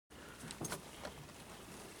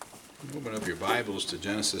Open up your Bibles to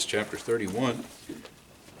Genesis chapter 31.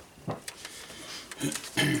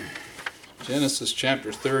 Genesis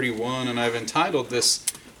chapter 31, and I've entitled this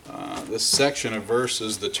section of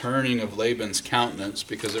verses, "The Turning of Laban's Countenance,"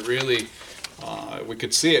 because it really, we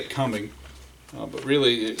could see it coming, but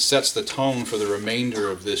really it sets the tone for the remainder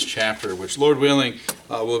of this chapter, which, Lord willing,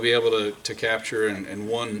 we'll be able to capture in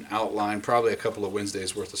one outline, probably a couple of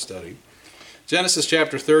Wednesdays worth of study. Genesis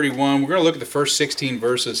chapter 31, we're going to look at the first 16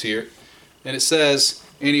 verses here. And it says,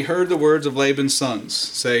 "And he heard the words of Laban's sons,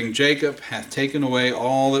 saying, Jacob hath taken away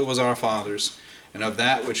all that was our father's, and of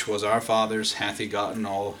that which was our father's hath he gotten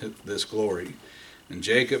all this glory. And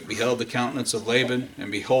Jacob beheld the countenance of Laban,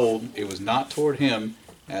 and behold, it was not toward him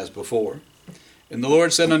as before. And the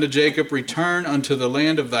Lord said unto Jacob, Return unto the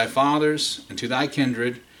land of thy fathers, and to thy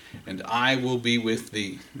kindred, and I will be with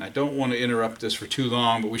thee." And I don't want to interrupt this for too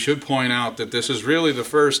long, but we should point out that this is really the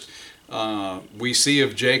first we see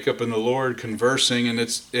of Jacob and the Lord conversing, and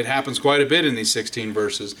it happens quite a bit in these 16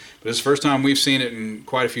 verses, but it's the first time we've seen it in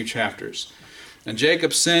quite a few chapters. "And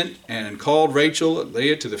Jacob sent and called Rachel and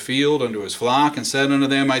Leah to the field unto his flock, and said unto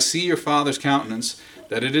them, I see your father's countenance,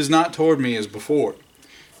 that it is not toward me as before.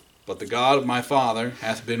 But the God of my father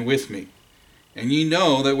hath been with me. And ye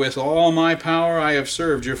know that with all my power I have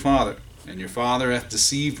served your father. And your father hath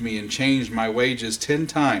deceived me and changed my wages 10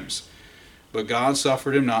 times. But God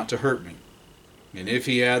suffered him not to hurt me. And if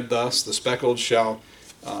he had thus, the speckled shall,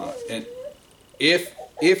 and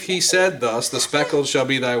if he said thus, the speckled shall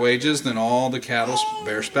be thy wages, then all the cattle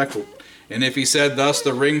bear speckled. And if he said thus,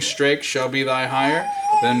 the ring-straked shall be thy hire,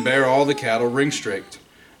 then bear all the cattle ring-straked.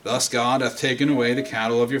 Thus God hath taken away the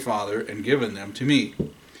cattle of your father, and given them to me.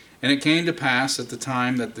 And it came to pass at the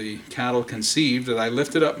time that the cattle conceived, that I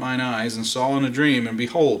lifted up mine eyes, and saw in a dream, and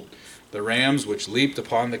behold, the rams which leaped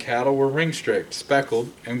upon the cattle were ring-straked,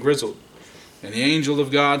 speckled, and grizzled. And the angel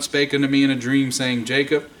of God spake unto me in a dream, saying,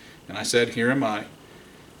 Jacob. And I said, Here am I.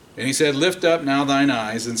 And he said, Lift up now thine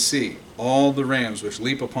eyes, and see, all the rams which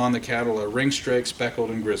leap upon the cattle are ring-straked, speckled,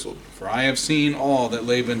 and grizzled. For I have seen all that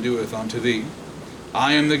Laban doeth unto thee.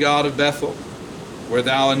 I am the God of Bethel, where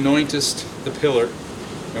thou anointest the pillar,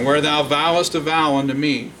 and where thou vowest a vow unto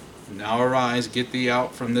me. And now arise, get thee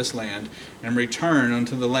out from this land, and return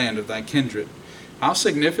unto the land of thy kindred." How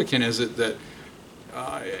significant is it that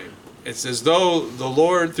it's as though the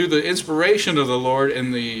Lord, through the inspiration of the Lord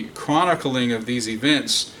and the chronicling of these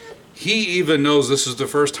events, he even knows this is the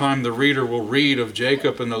first time the reader will read of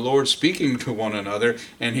Jacob and the Lord speaking to one another,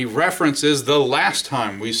 and he references the last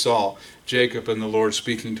time we saw Jacob and the Lord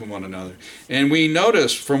speaking to one another. And we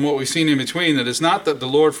notice from what we've seen in between that it's not that the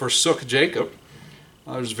Lord forsook Jacob.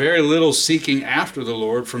 There's very little seeking after the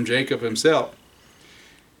Lord from Jacob himself.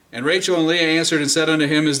 "And Rachel and Leah answered and said unto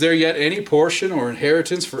him, Is there yet any portion or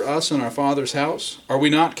inheritance for us in our father's house? Are we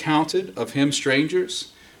not counted of him strangers?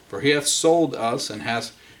 For he hath sold us, and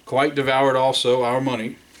hath quite devoured also our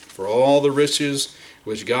money, for all the riches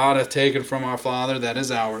which God hath taken from our father, that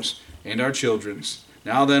is ours, and our children's.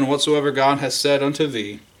 Now then, whatsoever God hath said unto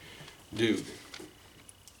thee, do."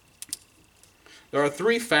 There are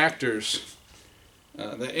 3 factors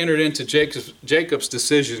that entered into Jacob's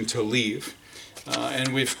decision to leave.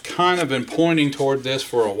 And we've kind of been pointing toward this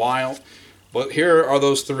for a while. But here are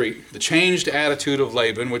those 3. The changed attitude of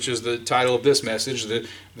Laban, which is the title of this message,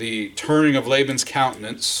 the turning of Laban's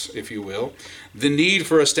countenance, if you will. The need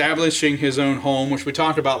for establishing his own home, which we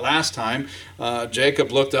talked about last time.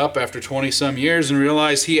 Jacob looked up after 20-some years and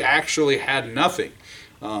realized he actually had nothing.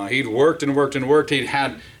 He'd worked and worked and worked. He'd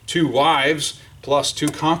had 2 wives, plus 2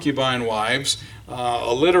 concubine wives,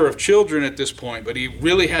 a litter of children at this point, but he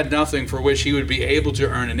really had nothing for which he would be able to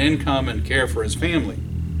earn an income and care for his family.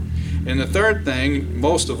 And the third thing,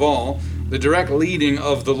 most of all, the direct leading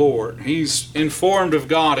of the Lord. He's informed of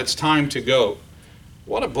God, it's time to go.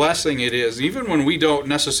 What a blessing it is, even when we don't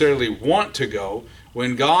necessarily want to go,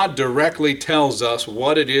 when God directly tells us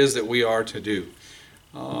what it is that we are to do.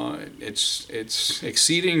 It's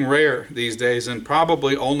exceeding rare these days, and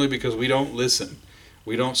probably only because we don't listen.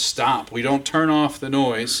 We don't stop. We don't turn off the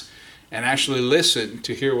noise and actually listen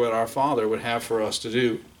to hear what our Father would have for us to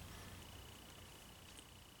do.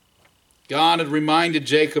 God had reminded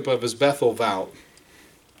Jacob of his Bethel vow.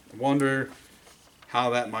 I wonder how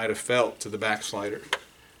that might have felt to the backslider,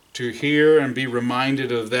 to hear and be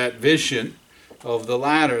reminded of that vision of the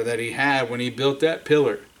ladder that he had when he built that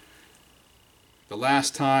pillar. The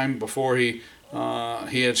last time before he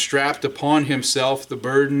had strapped upon himself the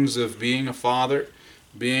burdens of being a father,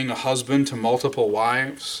 being a husband to multiple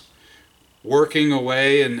wives, working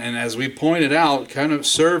away, and as we pointed out, kind of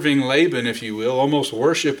serving Laban, if you will, almost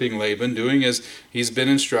worshiping Laban, doing as he's been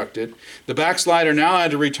instructed. The backslider now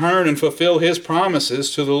had to return and fulfill his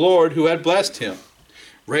promises to the Lord who had blessed him.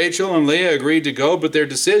 Rachel and Leah agreed to go, but their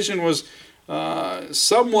decision was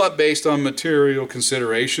somewhat based on material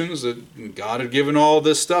considerations, that God had given all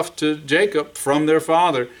this stuff to Jacob from their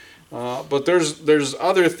father. But there's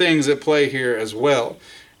other things at play here as well.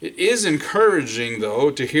 It is encouraging, though,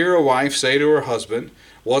 to hear a wife say to her husband,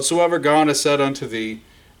 "Whatsoever God has said unto thee,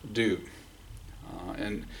 do."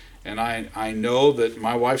 And I know that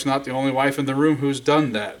my wife's not the only wife in the room who's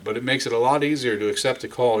done that, but it makes it a lot easier to accept a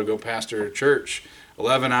call to go pastor a church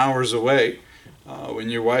 11 hours away when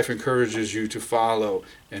your wife encourages you to follow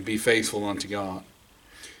and be faithful unto God.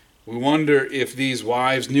 We wonder if these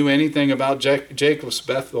wives knew anything about Jacob's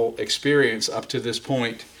Bethel experience up to this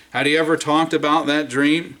point. Had he ever talked about that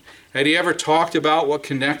dream? Had he ever talked about what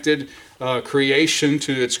connected creation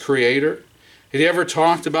to its creator? Had he ever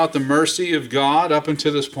talked about the mercy of God up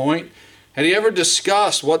until this point? Had he ever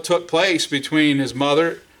discussed what took place between his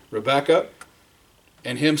mother, Rebekah,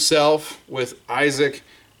 and himself with Isaac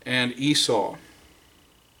and Esau?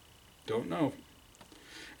 Don't know.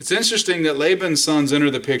 It's interesting that Laban's sons enter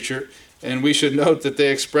the picture, and we should note that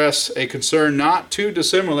they express a concern not too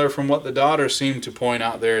dissimilar from what the daughters seem to point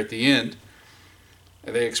out there at the end.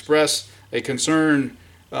 They express a concern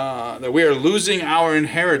that we are losing our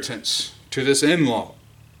inheritance to this in-law.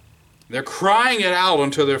 They're crying it out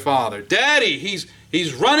unto their father. "Daddy,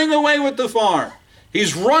 he's running away with the farm.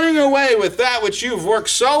 He's running away with that which you've worked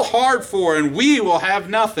so hard for, and we will have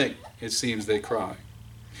nothing," it seems they cry.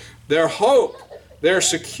 Their hope, their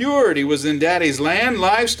security was in Daddy's land,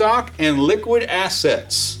 livestock, and liquid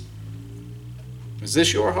assets. Is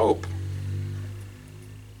this your hope?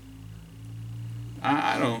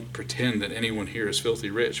 I don't pretend that anyone here is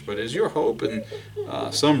filthy rich, but is your hope in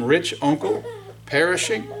some rich uncle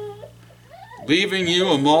perishing, leaving you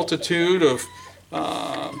a multitude of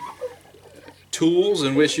tools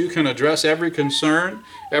in which you can address every concern,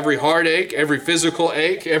 every heartache, every physical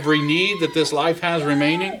ache, every need that this life has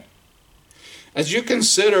remaining? As you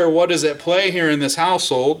consider what is at play here in this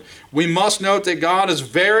household, we must note that God is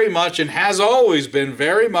very much and has always been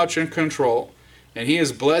very much in control, and He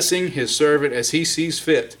is blessing His servant as He sees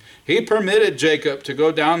fit. He permitted Jacob to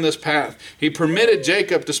go down this path. He permitted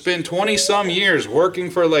Jacob to spend 20-some years working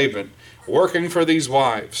for Laban, working for these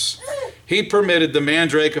wives. He permitted the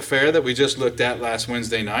Mandrake affair that we just looked at last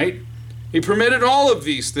Wednesday night. He permitted all of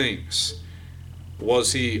these things.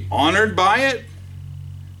 Was he honored by it?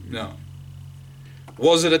 No.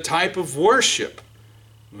 Was it a type of worship?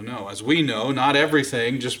 Well, no. As we know, not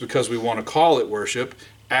everything, just because we want to call it worship,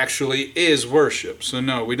 actually is worship. So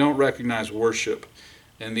no, we don't recognize worship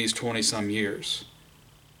in these 20-some years.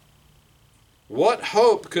 What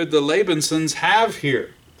hope could the Labansons have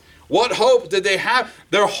here? What hope did they have?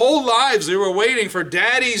 Their whole lives they were waiting for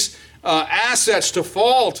Daddy's assets to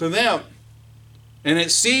fall to them. And it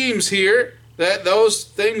seems here that those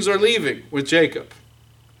things are leaving with Jacob.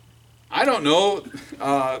 I don't know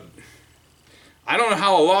how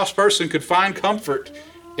a lost person could find comfort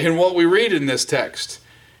in what we read in this text.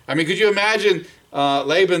 I mean, could you imagine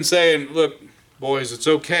Laban saying, "Look, boys, it's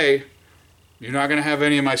okay. You're not going to have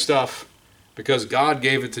any of my stuff because God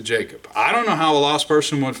gave it to Jacob." I don't know how a lost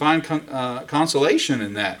person would find consolation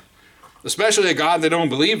in that, especially a God they don't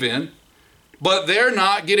believe in. But they're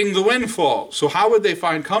not getting the windfall. So how would they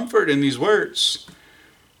find comfort in these words?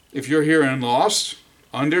 If you're here and lost,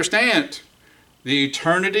 understand the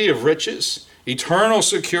eternity of riches, eternal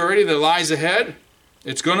security that lies ahead.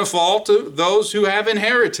 It's going to fall to those who have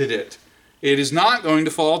inherited it. It is not going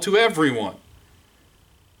to fall to everyone.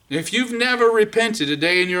 If you've never repented a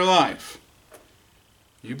day in your life,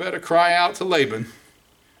 you better cry out to Laban,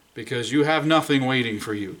 because you have nothing waiting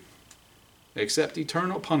for you except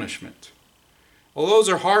eternal punishment. Well, those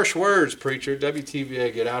are harsh words, preacher.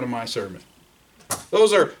 WTVA, get out of my sermon.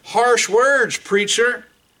 Those are harsh words, preacher.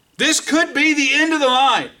 This could be the end of the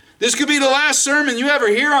line. This could be the last sermon you ever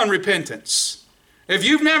hear on repentance. If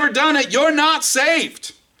you've never done it, you're not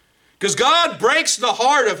saved. Because God breaks the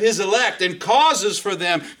heart of His elect and causes for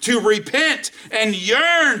them to repent and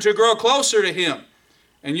yearn to grow closer to Him.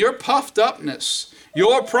 And your puffed upness,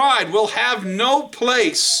 your pride will have no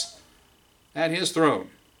place at His throne.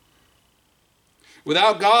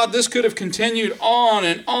 Without God, this could have continued on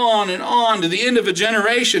and on and on to the end of a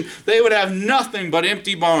generation. They would have nothing but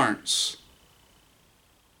empty barns.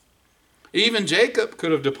 Even Jacob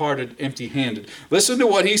could have departed empty-handed. Listen to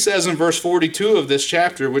what he says in verse 42 of this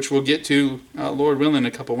chapter, which we'll get to, Lord willing, in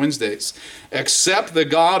a couple Wednesdays. "Except the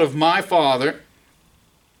God of my father,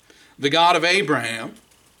 the God of Abraham,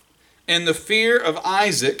 and the fear of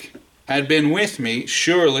Isaac had been with me,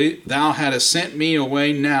 surely thou hadst sent me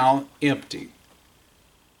away now empty.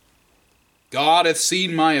 God hath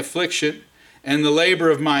seen my affliction and the labor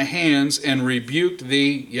of my hands, and rebuked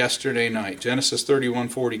thee yesterday night. Genesis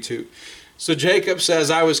 31:42. So Jacob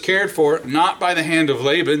says, I was cared for not by the hand of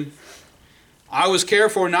Laban. I was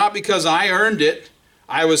cared for not because I earned it.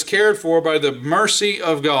 I was cared for by the mercy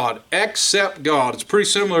of God. Except God. It's pretty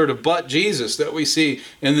similar to but Jesus that we see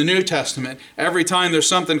in the New Testament. Every time there's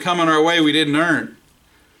something coming our way we didn't earn.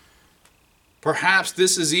 Perhaps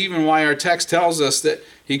this is even why our text tells us that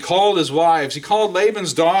he called his wives, he called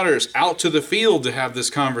Laban's daughters out to the field to have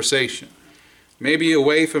this conversation. Maybe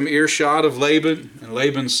away from earshot of Laban and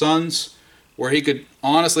Laban's sons, where he could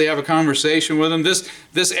honestly have a conversation with them.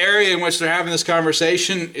 This area in which they're having this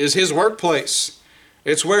conversation is his workplace.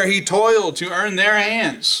 It's where he toiled to earn their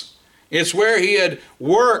hands. It's where he had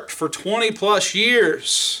worked for 20 plus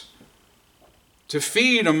years to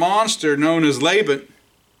feed a monster known as Laban,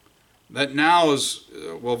 that now is,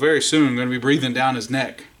 very soon going to be breathing down his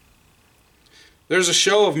neck. There's a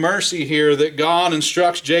show of mercy here that God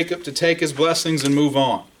instructs Jacob to take his blessings and move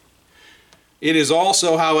on. It is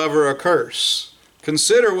also, however, a curse.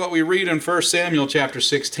 Consider what we read in 1 Samuel chapter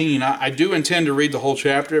 16. I do intend to read the whole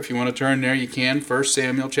chapter. If you want to turn there, you can. 1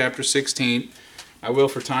 Samuel chapter 16. I will,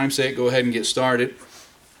 for time's sake, go ahead and get started.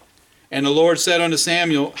 And the Lord said unto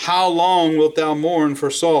Samuel, How long wilt thou mourn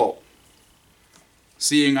for Saul,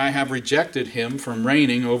 seeing I have rejected him from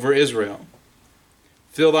reigning over Israel?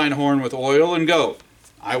 Fill thine horn with oil and go.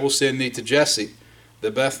 I will send thee to Jesse,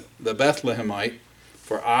 the Bethlehemite,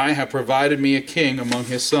 for I have provided me a king among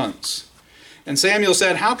his sons. And Samuel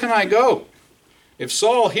said, How can I go? If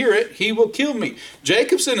Saul hear it, he will kill me.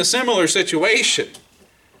 Jacob's in a similar situation.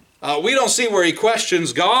 We don't see where he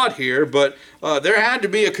questions God here, but there had to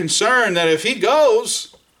be a concern that if he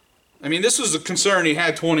goes, this was a concern he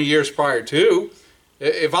had 20 years prior to.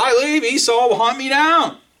 If I leave, Esau will hunt me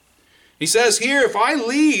down. He says here, if I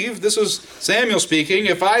leave, this was Samuel speaking,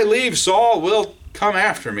 if I leave, Saul will come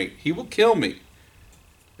after me. He will kill me.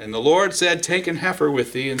 And the Lord said, Take an heifer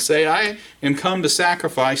with thee, and say, I am come to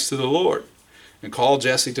sacrifice to the Lord. And call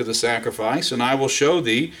Jesse to the sacrifice, and I will show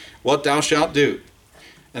thee what thou shalt do.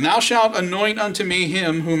 And thou shalt anoint unto me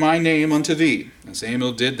him whom I name unto thee. And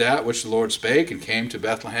Samuel did that which the Lord spake, and came to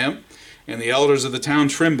Bethlehem. And the elders of the town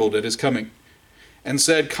trembled at his coming, and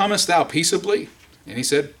said, Comest thou peaceably? And he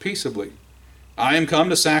said, Peaceably. I am come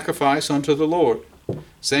to sacrifice unto the Lord.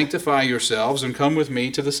 Sanctify yourselves, and come with me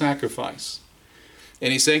to the sacrifice.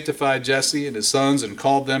 And he sanctified Jesse and his sons, and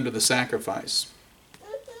called them to the sacrifice.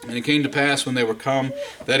 And it came to pass, when they were come,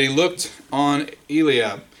 that he looked on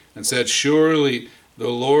Eliab, and said, Surely the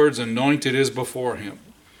Lord's anointed is before him.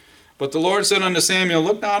 But the Lord said unto Samuel,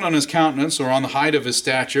 Look not on his countenance, or on the height of his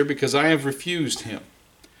stature, because I have refused him.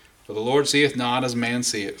 For the Lord seeth not as man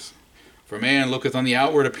seeth. For man looketh on the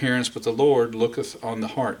outward appearance, but the Lord looketh on the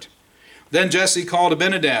heart. Then Jesse called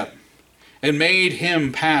Abinadab, and made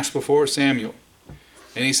him pass before Samuel.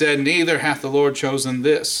 And he said, Neither hath the Lord chosen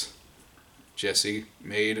this. Jesse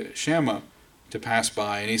made Shammah to pass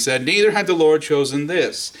by. And he said, Neither hath the Lord chosen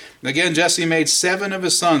this. And again Jesse made 7 of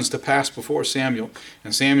his sons to pass before Samuel.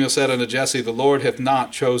 And Samuel said unto Jesse, The Lord hath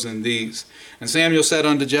not chosen these. And Samuel said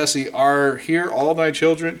unto Jesse, Are here all thy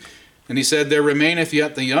children? And he said, There remaineth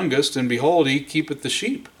yet the youngest, and behold, he keepeth the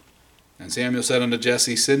sheep. And Samuel said unto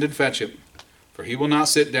Jesse, Send and fetch him, for he will not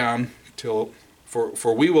sit down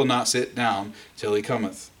for we will not sit down till he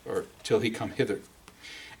cometh, or till he come hither.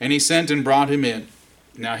 And he sent and brought him in.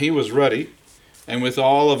 Now he was ruddy, and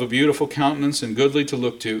withal of a beautiful countenance, and goodly to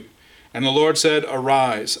look to. And the Lord said,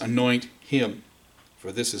 Arise, anoint him,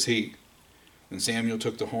 for this is he. And Samuel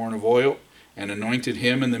took the horn of oil, and anointed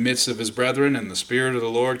him in the midst of his brethren, and the Spirit of the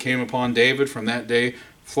Lord came upon David from that day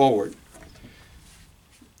forward.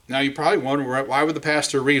 Now you probably wonder, why would the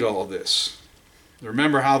pastor read all of this?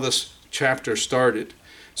 Remember how this chapter started.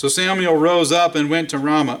 So Samuel rose up and went to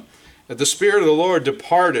Ramah. And the Spirit of the Lord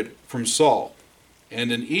departed from Saul,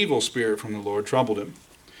 and an evil spirit from the Lord troubled him.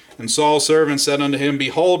 And Saul's servant said unto him,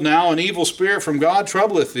 Behold, now an evil spirit from God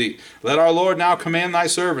troubleth thee. Let our Lord now command thy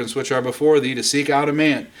servants which are before thee to seek out a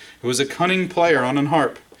man, who is a cunning player on an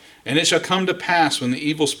harp. And it shall come to pass, when the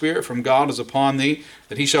evil spirit from God is upon thee,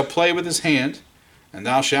 that he shall play with his hand, and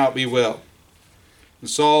thou shalt be well. And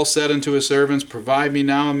Saul said unto his servants, Provide me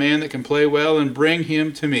now a man that can play well, and bring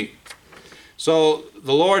him to me. So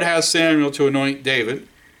the Lord has Samuel to anoint David,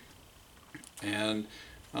 and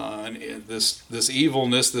this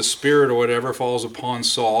evilness, this spirit or whatever, falls upon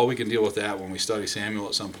Saul. We can deal with that when we study Samuel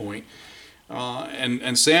at some point.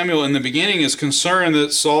 and Samuel in the beginning is concerned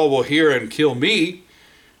that Saul will hear and kill me,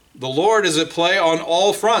 the Lord is at play on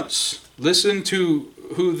all fronts. Listen to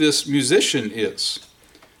who this musician is.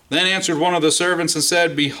 Then answered one of the servants and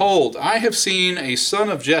said, Behold, I have seen a son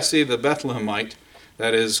of Jesse the Bethlehemite,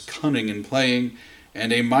 that is cunning in playing,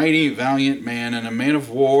 and a mighty valiant man, and a man of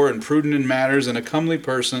war, and prudent in matters, and a comely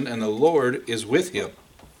person, and the Lord is with him.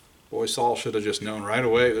 Boy, Saul should have just known right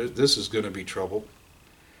away, this is going to be trouble.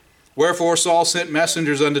 Wherefore Saul sent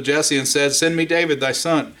messengers unto Jesse and said, Send me David thy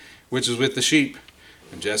son, which is with the sheep.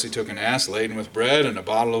 And Jesse took an ass laden with bread, and a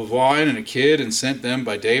bottle of wine, and a kid, and sent them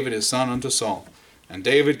by David his son unto Saul. And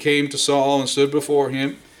David came to Saul and stood before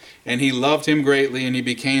him, and he loved him greatly, and he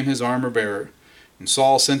became his armor-bearer. And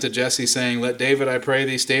Saul sent to Jesse, saying, Let David, I pray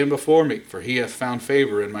thee, stand before me, for he hath found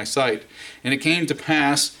favor in my sight. And it came to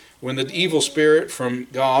pass, when the evil spirit from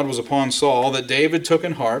God was upon Saul, that David took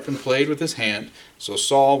an harp and played with his hand. So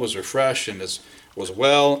Saul was refreshed and was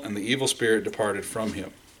well, and the evil spirit departed from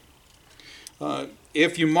him.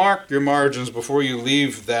 If you mark your margins before you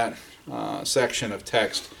leave that section of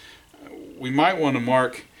text, we might want to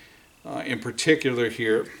mark in particular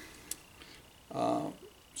here,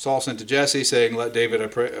 Saul sent to Jesse, saying, Let David, I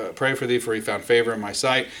pray for thee, for he found favor in my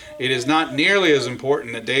sight. It is not nearly as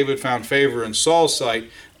important that David found favor in Saul's sight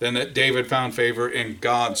than that David found favor in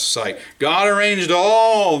God's sight. God arranged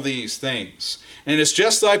all these things. And it's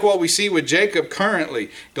just like what we see with Jacob currently.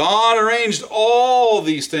 God arranged all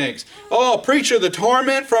these things. Oh, preacher, the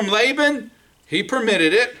torment from Laban, he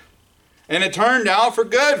permitted it. And it turned out for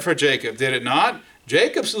good for Jacob, did it not?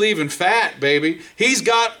 Jacob's leaving fat, baby. He's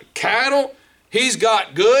got cattle. He's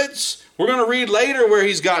got goods. We're going to read later where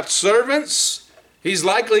he's got servants. He's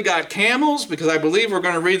likely got camels, because I believe we're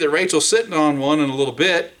going to read that Rachel's sitting on one in a little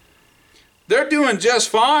bit. They're doing just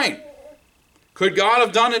fine. Could God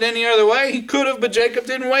have done it any other way? He could have, but Jacob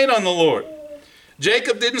didn't wait on the Lord.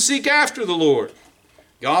 Jacob didn't seek after the Lord.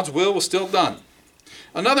 God's will was still done.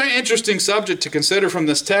 Another interesting subject to consider from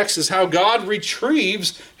this text is how God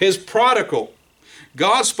retrieves his prodigal.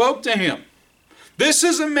 God spoke to him. This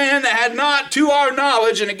is a man that had not, to our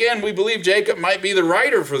knowledge, and again, we believe Jacob might be the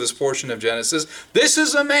writer for this portion of Genesis. This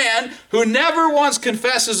is a man who never once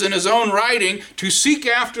confesses in his own writing to seek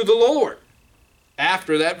after the Lord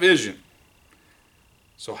after that vision.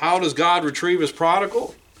 So how does God retrieve his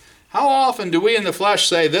prodigal? How often do we in the flesh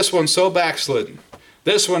say, this one's so backslidden,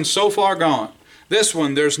 this one's so far gone, this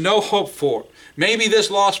one there's no hope for, maybe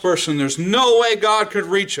this lost person, there's no way God could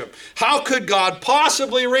reach him. How could God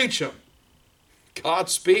possibly reach him? God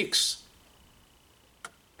speaks.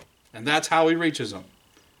 And that's how he reaches them.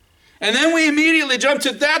 And then we immediately jump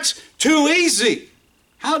to, that's too easy.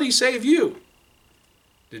 How did he save you?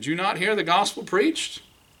 Did you not hear the gospel preached?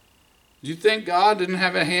 Do you think God didn't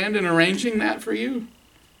have a hand in arranging that for you?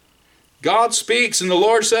 God speaks, and the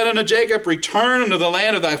Lord said unto Jacob, Return unto the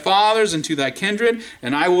land of thy fathers and to thy kindred,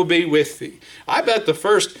 and I will be with thee. I bet the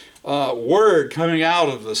first word coming out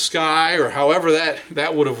of the sky, or however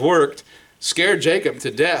that would have worked, scared Jacob to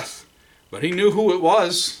death. But he knew who it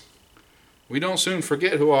was. We don't soon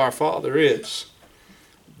forget who our Father is.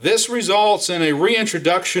 This results in a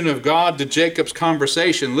reintroduction of God to Jacob's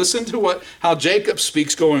conversation. Listen to how Jacob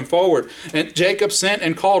speaks going forward. And Jacob sent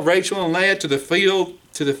and called Rachel and Leah to the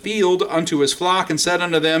field unto his flock, and said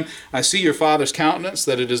unto them, I see your father's countenance,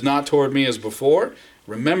 that it is not toward me as before.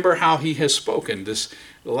 Remember how he has spoken the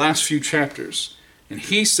last few chapters. And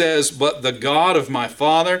he says, But the God of my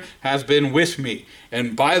father has been with me.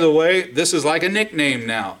 And by the way, this is like a nickname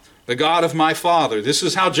now. The God of my father. This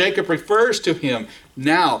is how Jacob refers to him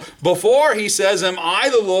now. Before he says, Am I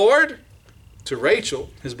the Lord? To Rachel,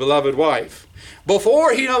 his beloved wife.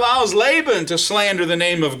 Before he allows Laban to slander the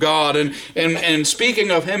name of God and speaking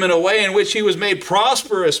of him in a way in which he was made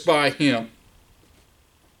prosperous by him.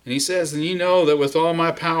 And he says, And ye know that with all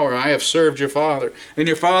my power I have served your father. And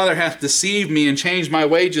your father hath deceived me and changed my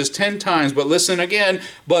wages 10 times. But listen again,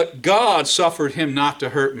 but God suffered him not to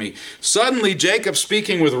hurt me. Suddenly Jacob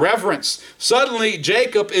speaking with reverence. Suddenly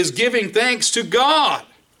Jacob is giving thanks to God.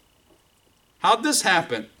 How'd this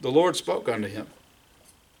happen? The Lord spoke unto him.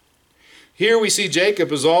 Here we see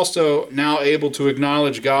Jacob is also now able to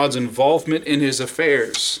acknowledge God's involvement in his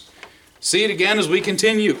affairs. See it again as we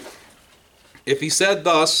continue. If he said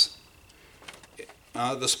thus,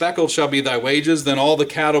 the speckled shall be thy wages, then all the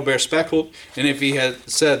cattle bear speckled. And if he had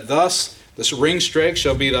said thus, the ringstraked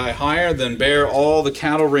shall be thy hire, then bear all the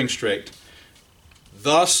cattle ringstraked.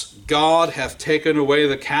 Thus God hath taken away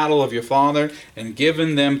the cattle of your father and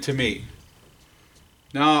given them to me.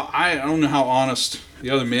 Now, I don't know how honest the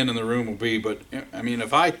other men in the room will be, but I mean,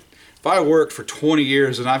 if I worked for 20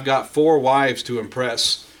 years and I've got 4 wives to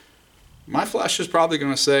impress, my flesh is probably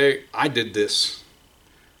going to say, I did this.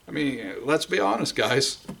 I mean, let's be honest,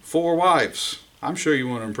 guys. 4 wives. I'm sure you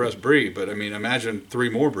want to impress Bree, but I mean, imagine 3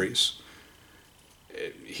 more Brees.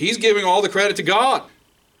 He's giving all the credit to God.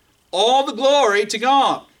 All the glory to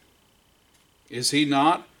God. Is he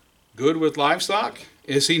not good with livestock?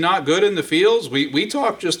 Is he not good in the fields? We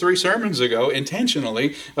talked just 3 sermons ago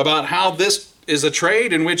intentionally about how this is a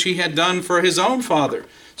trade in which he had done for his own father.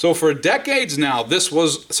 So for decades now, this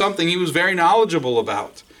was something he was very knowledgeable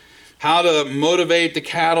about. How to motivate the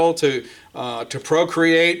cattle to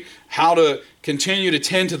procreate, how to continue to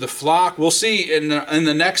tend to the flock. We'll see in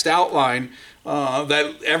the next outline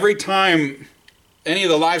that every time any of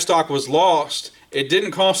the livestock was lost, it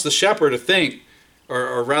didn't cost the shepherd a thing,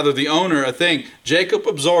 or rather the owner a thing. Jacob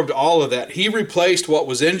absorbed all of that. He replaced what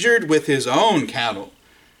was injured with his own cattle.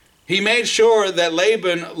 He made sure that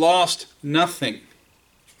Laban lost nothing.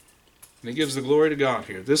 And he gives the glory to God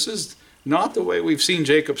here. This is not the way we've seen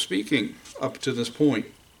Jacob speaking up to this point.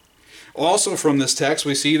 Also from this text,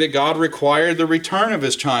 we see that God required the return of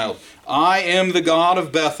his child. I am the God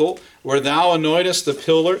of Bethel, where thou anointest the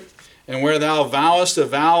pillar, and where thou vowest a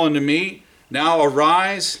vow unto me. Now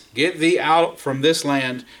arise, get thee out from this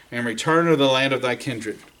land, and return to the land of thy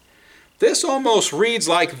kindred. This almost reads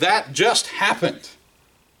like that just happened.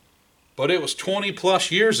 But it was 20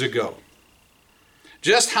 plus years ago.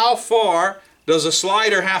 Just how far does a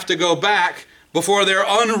slider have to go back before they're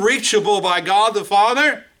unreachable by God the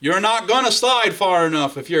Father? You're not going to slide far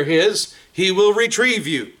enough if you're his. He will retrieve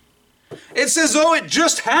you. It's as though it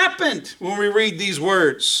just happened when we read these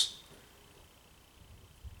words.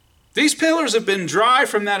 These pillars have been dry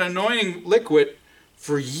from that anointing liquid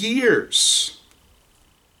for years,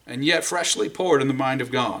 and yet freshly poured in the mind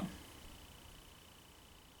of God.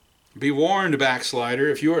 Be warned, backslider,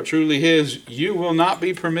 if you are truly his, you will not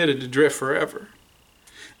be permitted to drift forever.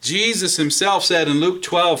 Jesus himself said in Luke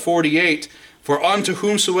 12:48, for unto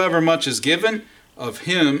whomsoever much is given, of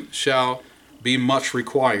him shall be much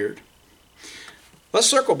required. Let's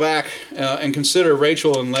circle back and consider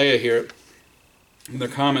Rachel and Leah here in their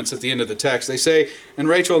comments at the end of the text. They say, and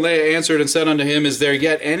Rachel and Leah answered and said unto him, is there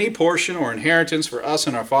yet any portion or inheritance for us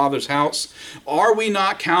in our father's house? Are we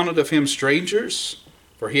not counted of him strangers?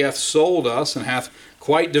 For he hath sold us, and hath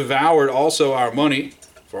quite devoured also our money.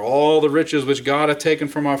 For all the riches which God hath taken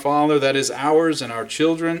from our father, that is ours and our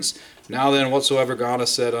children's. Now then, whatsoever God hath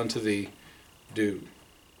said unto thee, do.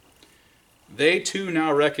 They too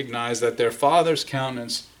now recognize that their father's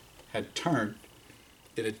countenance had turned.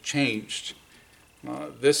 It had changed.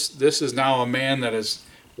 This is now a man that has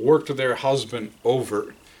worked their husband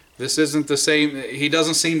over. This isn't the same. He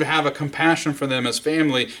doesn't seem to have a compassion for them as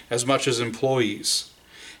family as much as employees.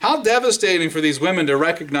 How devastating for these women to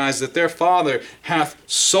recognize that their father hath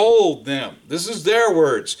sold them. This is their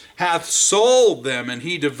words. Hath sold them, and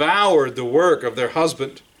he devoured the work of their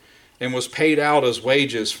husband and was paid out as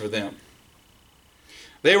wages for them.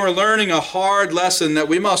 They were learning a hard lesson that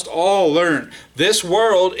we must all learn. This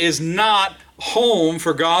world is not home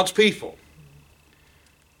for God's people.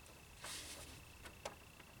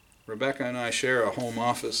 Rebecca and I share a home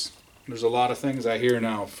office. There's a lot of things I hear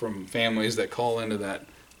now from families that call into that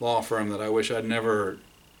law firm that I wish I'd never heard.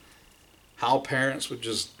 How parents would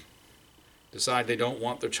just decide they don't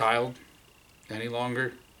want their child any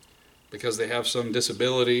longer because they have some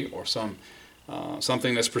disability or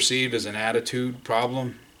something that's perceived as an attitude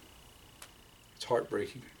problem. It's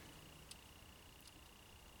heartbreaking.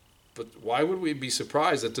 But why would we be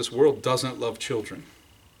surprised that this world doesn't love children?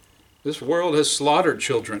 This world has slaughtered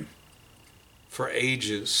children for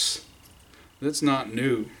ages. That's not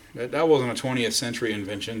new. That wasn't a 20th century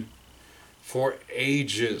invention. For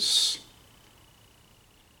ages.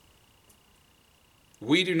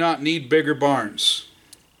 We do not need bigger barns.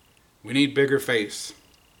 We need bigger faith.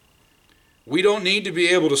 We don't need to be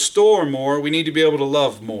able to store more. We need to be able to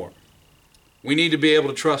love more. We need to be able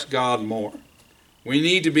to trust God more. We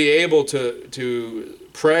need to be able to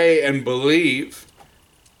pray and believe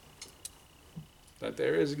that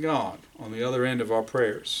there is God on the other end of our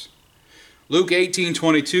prayers. Luke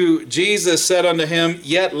 18:22, Jesus said unto him,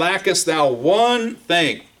 yet lackest thou one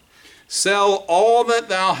thing. Sell all that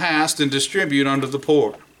thou hast and distribute unto the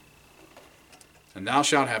poor, and thou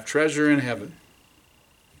shalt have treasure in heaven.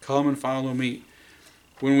 Come and follow me.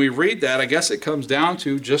 When we read that, I guess it comes down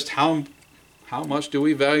to just how much do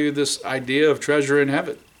we value this idea of treasure in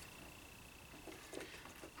heaven?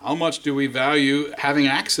 How much do we value having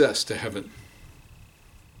access to heaven?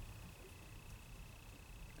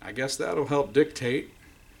 I guess that'll help dictate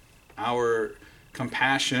our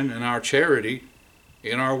compassion and our charity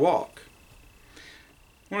in our walk.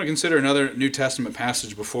 I want to consider another New Testament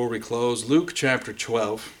passage before we close. Luke chapter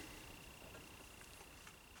 12.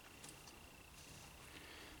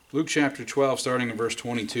 Luke chapter 12, starting in verse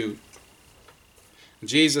 22.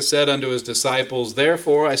 Jesus said unto his disciples,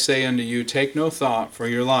 Therefore I say unto you, take no thought for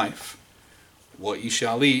your life, what ye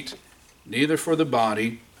shall eat, neither for the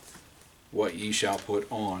body, what ye shall put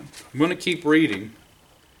on. I'm going to keep reading,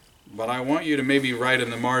 but I want you to maybe write in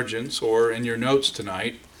the margins or in your notes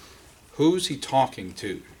tonight, who's he talking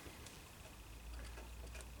to?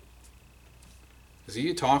 Is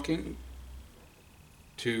he talking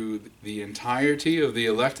to the entirety of the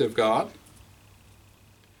elect of God?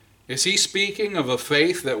 Is he speaking of a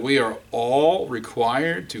faith that we are all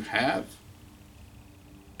required to have?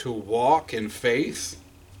 To walk in faith?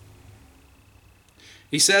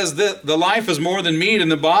 He says that the life is more than meat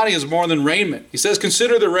and the body is more than raiment. He says,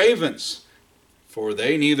 Consider the ravens, for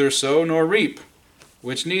they neither sow nor reap,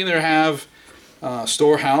 which neither have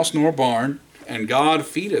storehouse nor barn, and God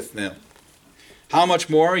feedeth them. How much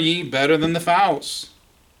more are ye better than the fowls?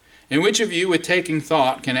 And which of you with taking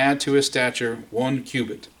thought can add to his stature 1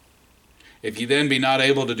 cubit? If ye then be not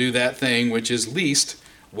able to do that thing which is least,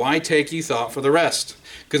 why take ye thought for the rest?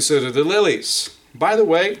 Consider the lilies. By the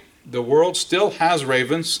way, the world still has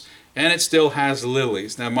ravens, and it still has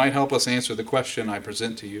lilies. That might help us answer the question I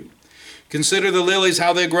present to you. Consider the lilies,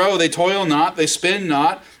 how they grow. They toil not, they spin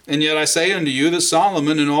not. And yet I say unto you that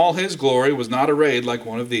Solomon in all his glory was not arrayed like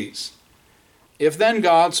one of these. If then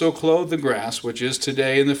God so clothe the grass, which is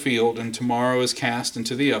today in the field, and tomorrow is cast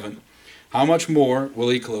into the oven, how much more will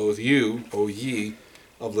he clothe you, O ye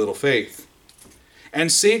of little faith?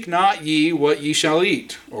 And seek not ye what ye shall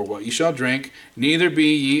eat, or what ye shall drink, neither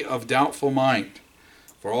be ye of doubtful mind.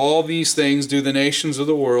 For all these things do the nations of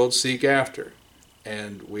the world seek after.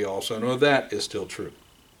 And we also know that is still true.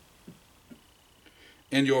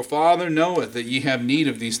 And your Father knoweth that ye have need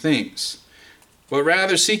of these things. But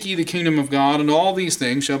rather seek ye the kingdom of God, and all these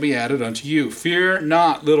things shall be added unto you. Fear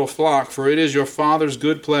not, little flock, for it is your Father's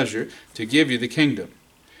good pleasure to give you the kingdom.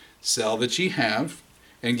 Sell that ye have,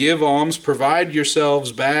 and give alms. Provide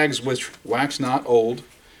yourselves bags which wax not old,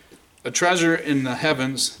 a treasure in the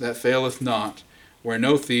heavens that faileth not, where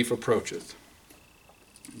no thief approacheth,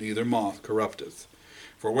 neither moth corrupteth.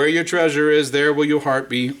 For where your treasure is, there will your heart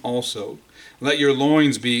be also. Let your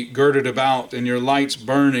loins be girded about, and your lights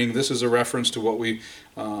burning. This is a reference to what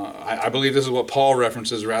I believe this is what Paul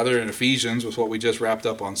references rather in Ephesians, with what we just wrapped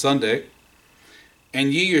up on Sunday.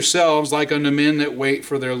 And ye yourselves like unto men that wait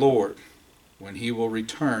for their Lord, when he will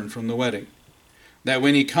return from the wedding, that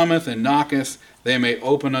when he cometh and knocketh, they may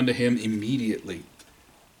open unto him immediately.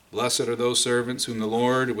 Blessed are those servants whom the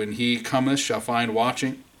Lord, when he cometh, shall find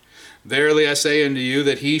watching. Verily I say unto you,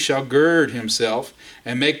 that he shall gird himself,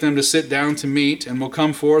 and make them to sit down to meat, and will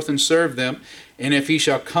come forth and serve them. And if he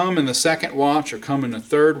shall come in the second watch, or come in the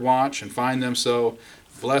third watch, and find them so,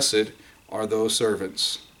 blessed are those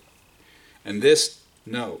servants. And this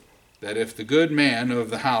know, that if the good man of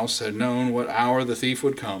the house had known what hour the thief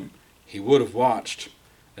would come, he would have watched,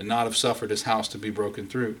 and not have suffered his house to be broken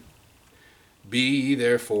through. Be ye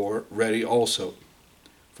therefore ready also,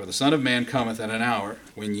 for the Son of Man cometh at an hour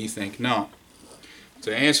when ye think not.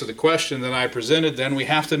 To answer the question that I presented, then, we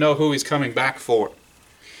have to know who he's coming back for.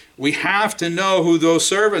 We have to know who those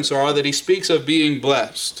servants are that he speaks of being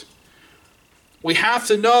blessed. We have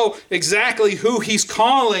to know exactly who he's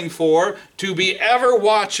calling for to be ever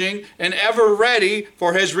watching and ever ready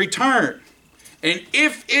for his return. And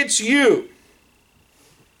if it's you,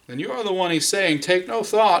 then you are the one he's saying, take no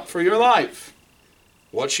thought for your life.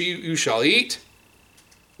 What you shall eat,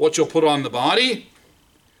 what you'll put on the body,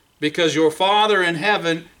 because your Father in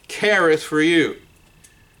heaven careth for you.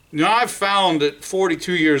 Now, I've found at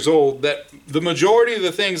 42 years old that the majority of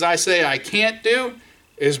the things I say I can't do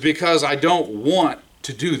is because I don't want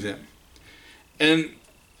to do them. And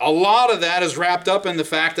a lot of that is wrapped up in the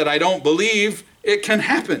fact that I don't believe it can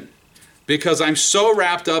happen, because I'm so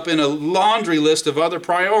wrapped up in a laundry list of other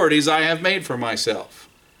priorities I have made for myself.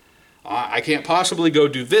 I can't possibly go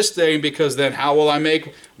do this thing, because then how will I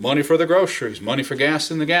make money for the groceries, money for gas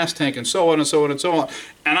in the gas tank, and so on and so on and so on.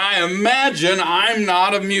 And I imagine I'm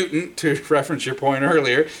not a mutant, to reference your point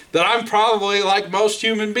earlier, that I'm probably like most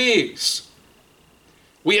human beings.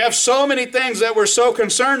 We have so many things that we're so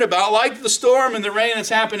concerned about, like the storm and the rain that's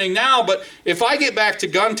happening now, but if I get back to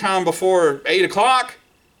Guntown before 8 o'clock,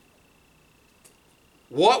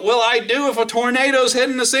 what will I do if a tornado's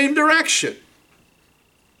heading the same direction?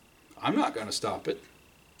 I'm not going to stop it.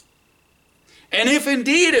 And if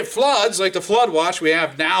indeed it floods, like the flood watch we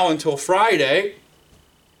have now until Friday,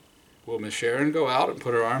 will Miss Sharon go out and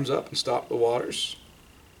put her arms up and stop the waters?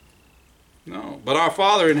 No. But our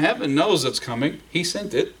Father in heaven knows it's coming. He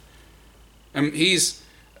sent it. And He's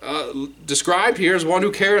described here as one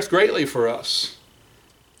who careth greatly for us.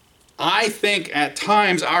 I think at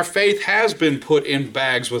times our faith has been put in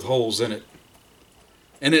bags with holes in it.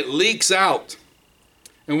 And it leaks out.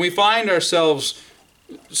 And we find ourselves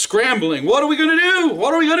scrambling. What are we going to do?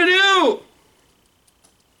 What are we going to do?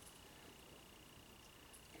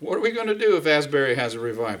 What are we going to do if Asbury has a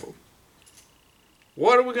revival?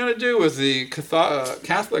 What are we going to do with the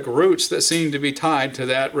Catholic roots that seem to be tied to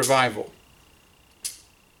that revival?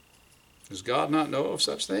 Does God not know of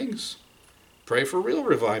such things? Pray for real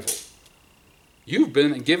revival. You've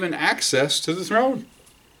been given access to the throne.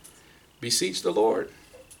 Beseech the Lord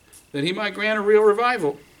that He might grant a real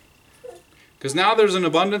revival. Because now there's an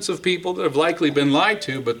abundance of people that have likely been lied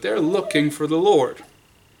to, but they're looking for the Lord.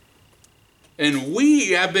 And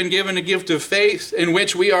we have been given a gift of faith in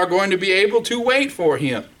which we are going to be able to wait for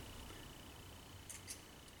Him.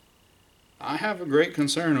 I have a great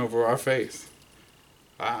concern over our faith.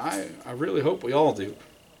 I really hope we all do.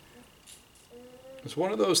 It's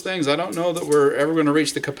one of those things I don't know that we're ever going to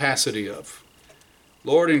reach the capacity of.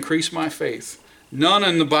 Lord, increase my faith. None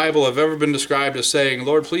in the Bible have ever been described as saying,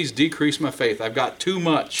 Lord, please decrease my faith. I've got too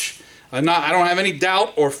much. I don't have any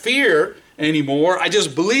doubt or fear anymore. I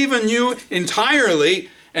just believe in you entirely,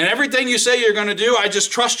 and everything you say you're going to do, I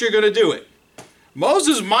just trust you're going to do it.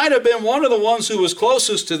 Moses might have been one of the ones who was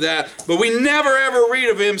closest to that, but we never ever read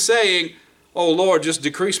of him saying, oh Lord, just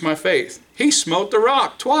decrease my faith. He smote the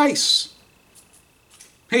rock twice.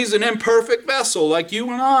 He's an imperfect vessel like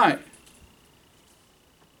you and I.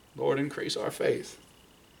 Lord, increase our faith.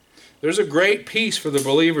 There's a great peace for the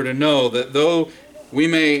believer to know that though we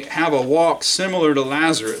may have a walk similar to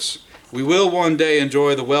Lazarus, we will one day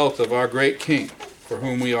enjoy the wealth of our great King, for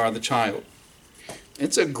whom we are the child.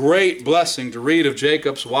 It's a great blessing to read of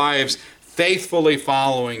Jacob's wives faithfully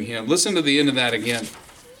following him. Listen to the end of that again.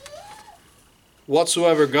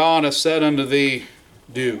 Whatsoever God hath said unto thee,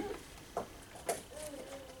 do.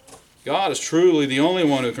 God is truly the only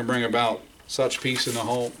one who can bring about such peace in the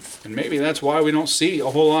home. And maybe that's why we don't see a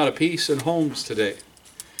whole lot of peace in homes today.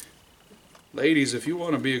 Ladies, if you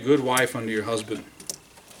want to be a good wife unto your husband,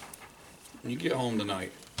 when you get home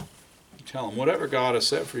tonight, you tell him whatever God has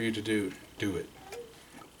set for you to do, do it.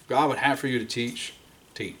 If God would have for you to teach,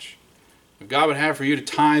 teach. If God would have for you to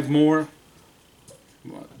tithe more,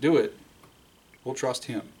 do it. We'll trust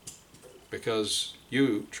Him because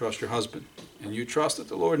you trust your husband and you trust that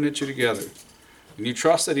the Lord knit you together and you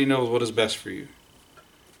trust that He knows what is best for you.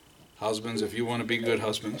 Husbands, if you want to be good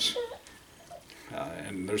husbands,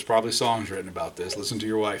 and there's probably songs written about this, listen to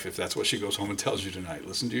your wife if that's what she goes home and tells you tonight.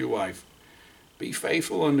 Listen to your wife. Be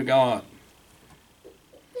faithful unto God.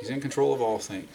 He's in control of all things.